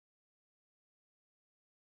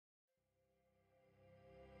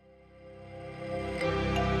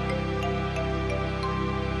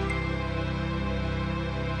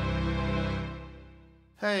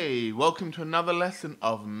Hey, welcome to another lesson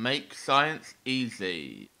of Make Science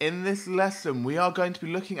Easy. In this lesson, we are going to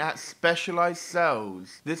be looking at specialized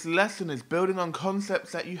cells. This lesson is building on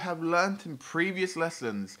concepts that you have learnt in previous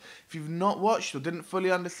lessons. If you've not watched or didn't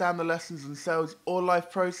fully understand the lessons on cells or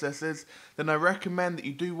life processes, then I recommend that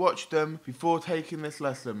you do watch them before taking this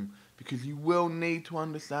lesson, because you will need to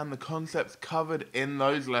understand the concepts covered in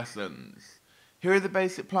those lessons. Here are the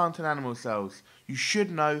basic plant and animal cells. You should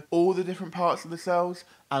know all the different parts of the cells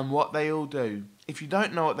and what they all do. If you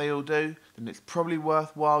don't know what they all do, then it's probably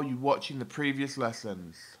worthwhile you watching the previous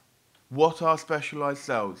lessons. What are specialised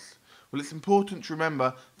cells? Well, it's important to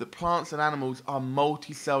remember that plants and animals are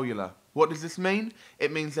multicellular. What does this mean?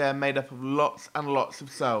 It means they are made up of lots and lots of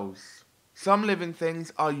cells. Some living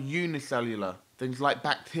things are unicellular. Things like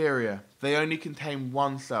bacteria. They only contain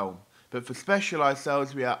one cell. But for specialised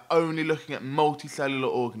cells, we are only looking at multicellular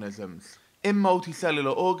organisms. In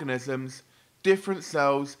multicellular organisms, different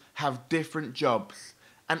cells have different jobs,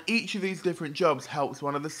 and each of these different jobs helps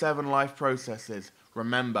one of the 7 life processes.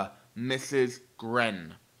 Remember, Mrs.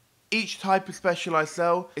 Gren. Each type of specialised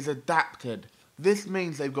cell is adapted. This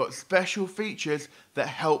means they've got special features that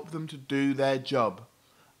help them to do their job.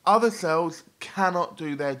 Other cells cannot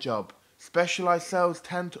do their job. Specialised cells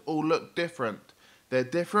tend to all look different. They're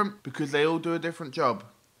different because they all do a different job.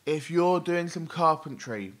 If you're doing some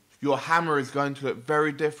carpentry, your hammer is going to look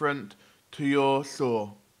very different to your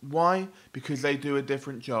saw. Why? Because they do a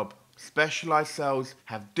different job. Specialised cells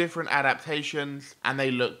have different adaptations and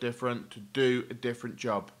they look different to do a different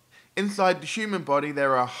job. Inside the human body,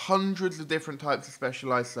 there are hundreds of different types of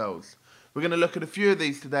specialised cells. We're going to look at a few of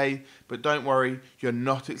these today, but don't worry, you're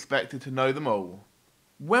not expected to know them all.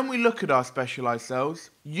 When we look at our specialised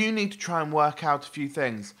cells, you need to try and work out a few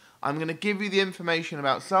things. I'm going to give you the information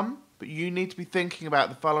about some, but you need to be thinking about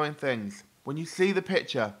the following things. When you see the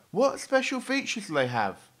picture, what special features do they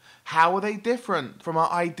have? How are they different from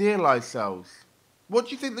our idealised cells? What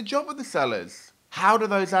do you think the job of the cell is? How do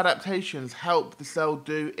those adaptations help the cell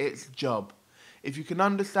do its job? If you can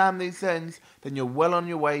understand these things, then you're well on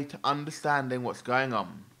your way to understanding what's going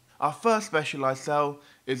on. Our first specialised cell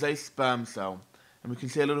is a sperm cell. And we can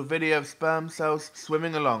see a little video of sperm cells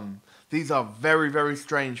swimming along. These are very, very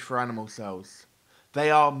strange for animal cells.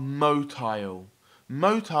 They are motile.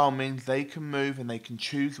 Motile means they can move and they can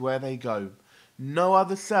choose where they go. No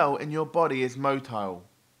other cell in your body is motile.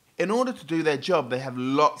 In order to do their job, they have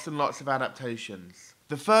lots and lots of adaptations.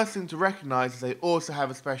 The first thing to recognise is they also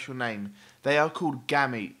have a special name. They are called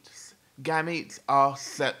gametes. Gametes are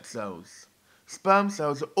sex cells. Sperm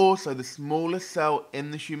cells are also the smallest cell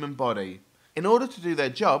in the human body. In order to do their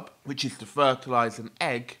job, which is to fertilise an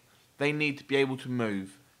egg, they need to be able to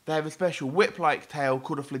move. They have a special whip-like tail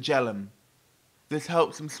called a flagellum. This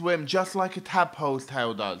helps them swim just like a tadpole's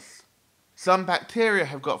tail does. Some bacteria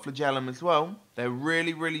have got flagellum as well. They're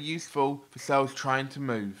really, really useful for cells trying to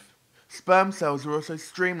move. Sperm cells are also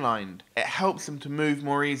streamlined. It helps them to move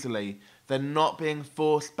more easily. They're not being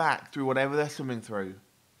forced back through whatever they're swimming through.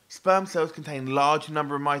 Sperm cells contain a large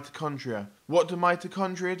number of mitochondria. What do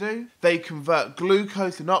mitochondria do? They convert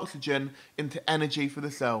glucose and oxygen into energy for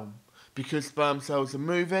the cell. Because sperm cells are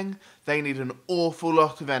moving, they need an awful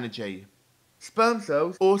lot of energy. Sperm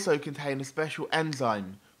cells also contain a special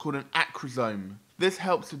enzyme called an acrosome. This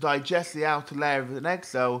helps to digest the outer layer of an egg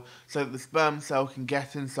cell so that the sperm cell can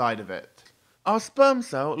get inside of it. Our sperm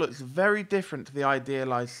cell looks very different to the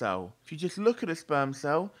idealised cell. If you just look at a sperm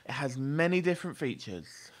cell, it has many different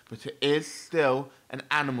features. But it is still an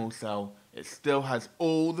animal cell. It still has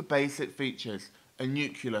all the basic features: a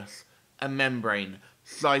nucleus, a membrane,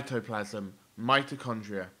 cytoplasm,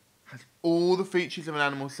 mitochondria. It has all the features of an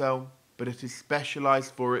animal cell, but it is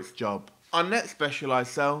specialised for its job. Our next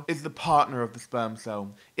specialised cell is the partner of the sperm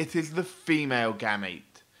cell. It is the female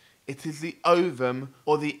gamete. It is the ovum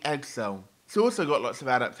or the egg cell. It's also got lots of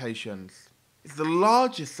adaptations. It's the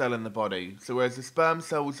largest cell in the body, so whereas the sperm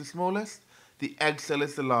cell was the smallest, the egg cell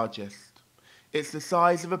is the largest. It's the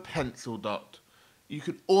size of a pencil dot. You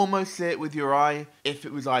could almost see it with your eye if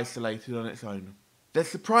it was isolated on its own. They're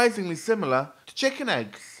surprisingly similar to chicken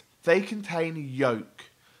eggs. They contain yolk.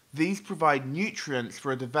 These provide nutrients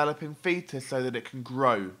for a developing fetus so that it can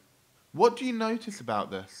grow. What do you notice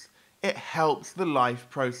about this? It helps the life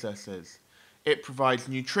processes. It provides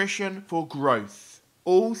nutrition for growth.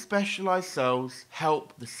 All specialised cells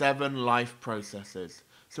help the 7 life processes.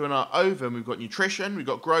 So in our ovum, we've got nutrition, we've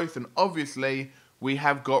got growth, and obviously we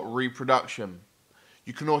have got reproduction.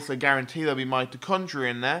 You can also guarantee there'll be mitochondria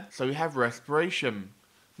in there, so we have respiration.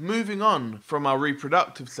 Moving on from our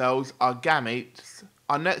reproductive cells, our gametes,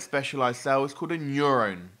 our next specialised cell is called a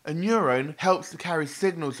neuron. A neuron helps to carry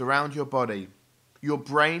signals around your body. Your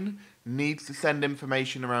brain needs to send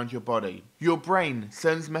information around your body. Your brain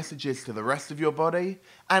sends messages to the rest of your body,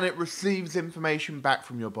 and it receives information back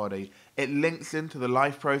from your body. It links into the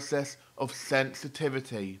life process of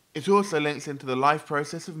sensitivity. It also links into the life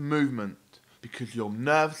process of movement, because your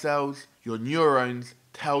nerve cells, your neurons,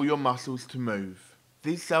 tell your muscles to move.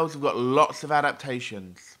 These cells have got lots of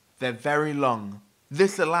adaptations. They're very long.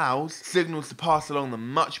 This allows signals to pass along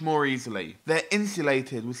them much more easily. They're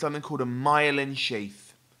insulated with something called a myelin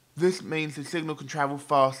sheath. This means the signal can travel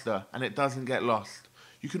faster and it doesn't get lost.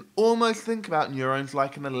 You can almost think about neurons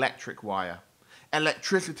like an electric wire.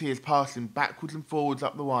 Electricity is passing backwards and forwards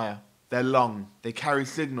up the wire. They're long, they carry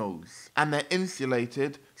signals, and they're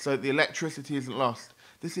insulated so that the electricity isn't lost.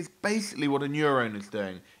 This is basically what a neuron is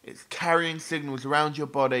doing. It's carrying signals around your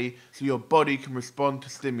body so your body can respond to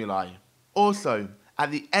stimuli. Also,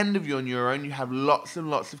 at the end of your neuron, you have lots and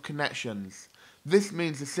lots of connections. This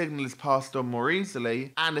means the signal is passed on more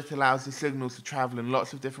easily, and it allows the signals to travel in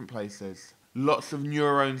lots of different places. Lots of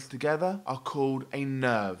neurons together are called a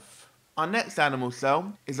nerve. Our next animal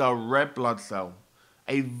cell is our red blood cell,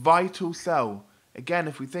 a vital cell. Again,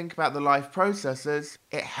 if we think about the life processes,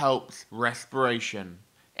 it helps respiration.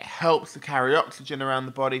 It helps to carry oxygen around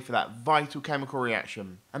the body for that vital chemical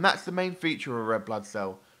reaction. And that's the main feature of a red blood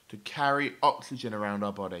cell, to carry oxygen around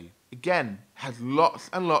our body. Again, has lots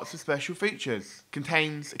and lots of special features.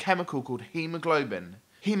 Contains a chemical called hemoglobin.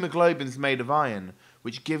 Hemoglobin is made of iron,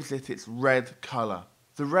 which gives it its red colour.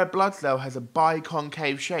 The red blood cell has a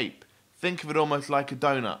biconcave shape. Think of it almost like a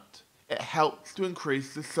donut. It helps to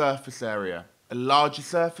increase the surface area. A larger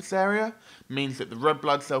surface area means that the red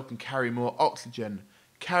blood cell can carry more oxygen.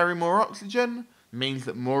 Carry more oxygen means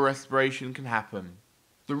that more respiration can happen.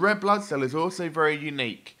 The red blood cell is also very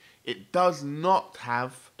unique. It does not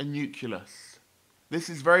have a nucleus. This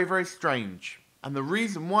is very, very strange. And the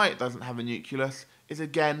reason why it doesn't have a nucleus is,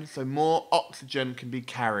 again, so more oxygen can be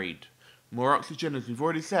carried. More oxygen, as we've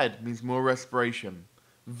already said, means more respiration.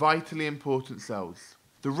 Vitally important cells.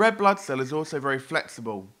 The red blood cell is also very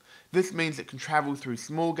flexible. This means it can travel through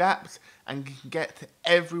small gaps and can get to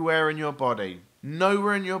everywhere in your body.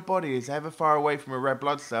 Nowhere in your body is ever far away from a red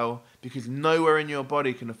blood cell, because nowhere in your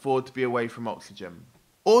body can afford to be away from oxygen.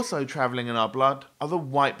 Also travelling in our blood are the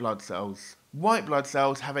white blood cells. White blood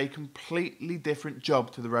cells have a completely different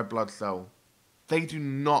job to the red blood cell. They do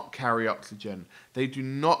not carry oxygen. They do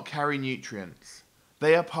not carry nutrients.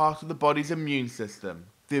 They are part of the body's immune system.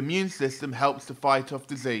 The immune system helps to fight off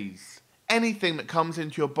disease. Anything that comes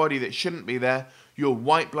into your body that shouldn't be there, your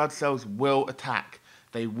white blood cells will attack.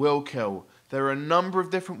 They will kill. There are a number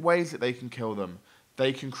of different ways that they can kill them.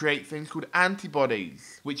 They can create things called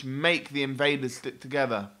antibodies, which make the invaders stick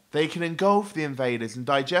together. They can engulf the invaders and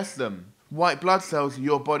digest them. White blood cells are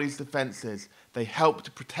your body's defences. They help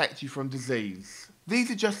to protect you from disease. These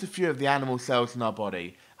are just a few of the animal cells in our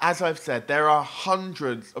body. As I've said, there are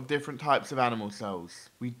hundreds of different types of animal cells.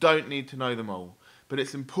 We don't need to know them all, but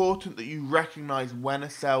it's important that you recognise when a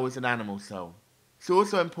cell is an animal cell. It's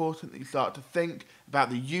also important that you start to think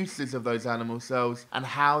about the uses of those animal cells and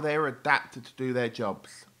how they are adapted to do their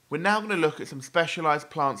jobs. We're now going to look at some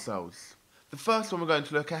specialised plant cells. The first one we're going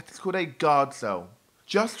to look at is called a guard cell.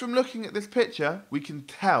 Just from looking at this picture, we can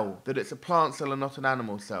tell that it's a plant cell and not an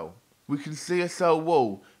animal cell. We can see a cell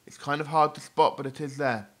wall. It's kind of hard to spot, but it is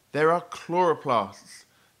there. There are chloroplasts.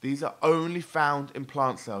 These are only found in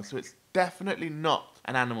plant cells, so it's definitely not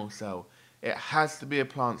an animal cell. It has to be a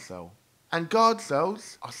plant cell. And guard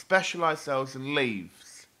cells are specialised cells in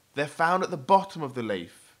leaves. They're found at the bottom of the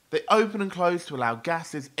leaf. They open and close to allow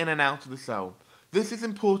gases in and out of the cell. This is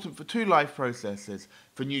important for two life processes,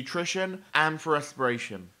 for nutrition and for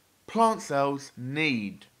respiration. Plant cells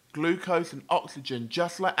need glucose and oxygen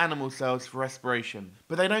just like animal cells for respiration.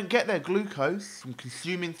 But they don't get their glucose from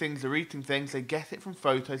consuming things or eating things, they get it from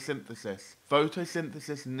photosynthesis.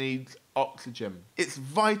 Photosynthesis needs oxygen. It's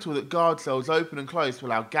vital that guard cells open and close to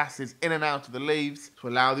allow gases in and out of the leaves to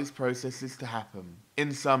allow these processes to happen.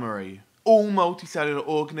 In summary, all multicellular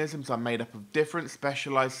organisms are made up of different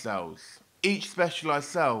specialised cells. Each specialised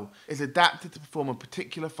cell is adapted to perform a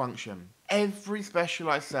particular function. Every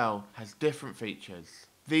specialised cell has different features.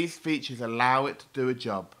 These features allow it to do a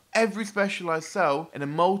job. Every specialised cell in a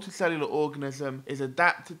multicellular organism is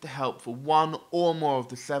adapted to help for one or more of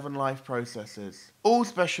the 7 life processes. All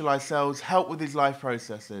specialised cells help with these life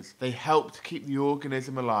processes. They help to keep the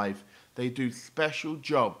organism alive. They do special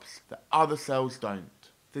jobs that other cells don't.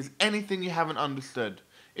 If there's anything you haven't understood,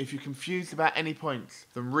 if you're confused about any points,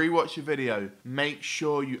 then rewatch your video. Make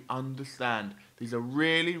sure you understand. These are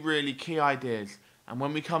really, really key ideas, And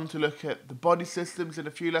when we come to look at the body systems in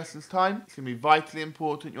a few lessons' time, it's going to be vitally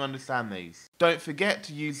important you understand these. Don't forget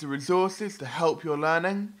to use the resources to help your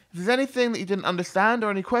learning. If there's anything that you didn't understand or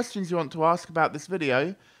any questions you want to ask about this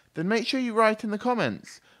video, then make sure you write in the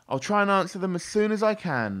comments. I'll try and answer them as soon as I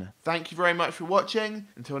can. Thank you very much for watching.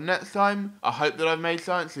 Until next time, I hope that I've made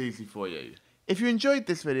science easy for you. If you enjoyed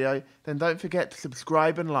this video, then don't forget to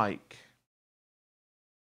subscribe and like.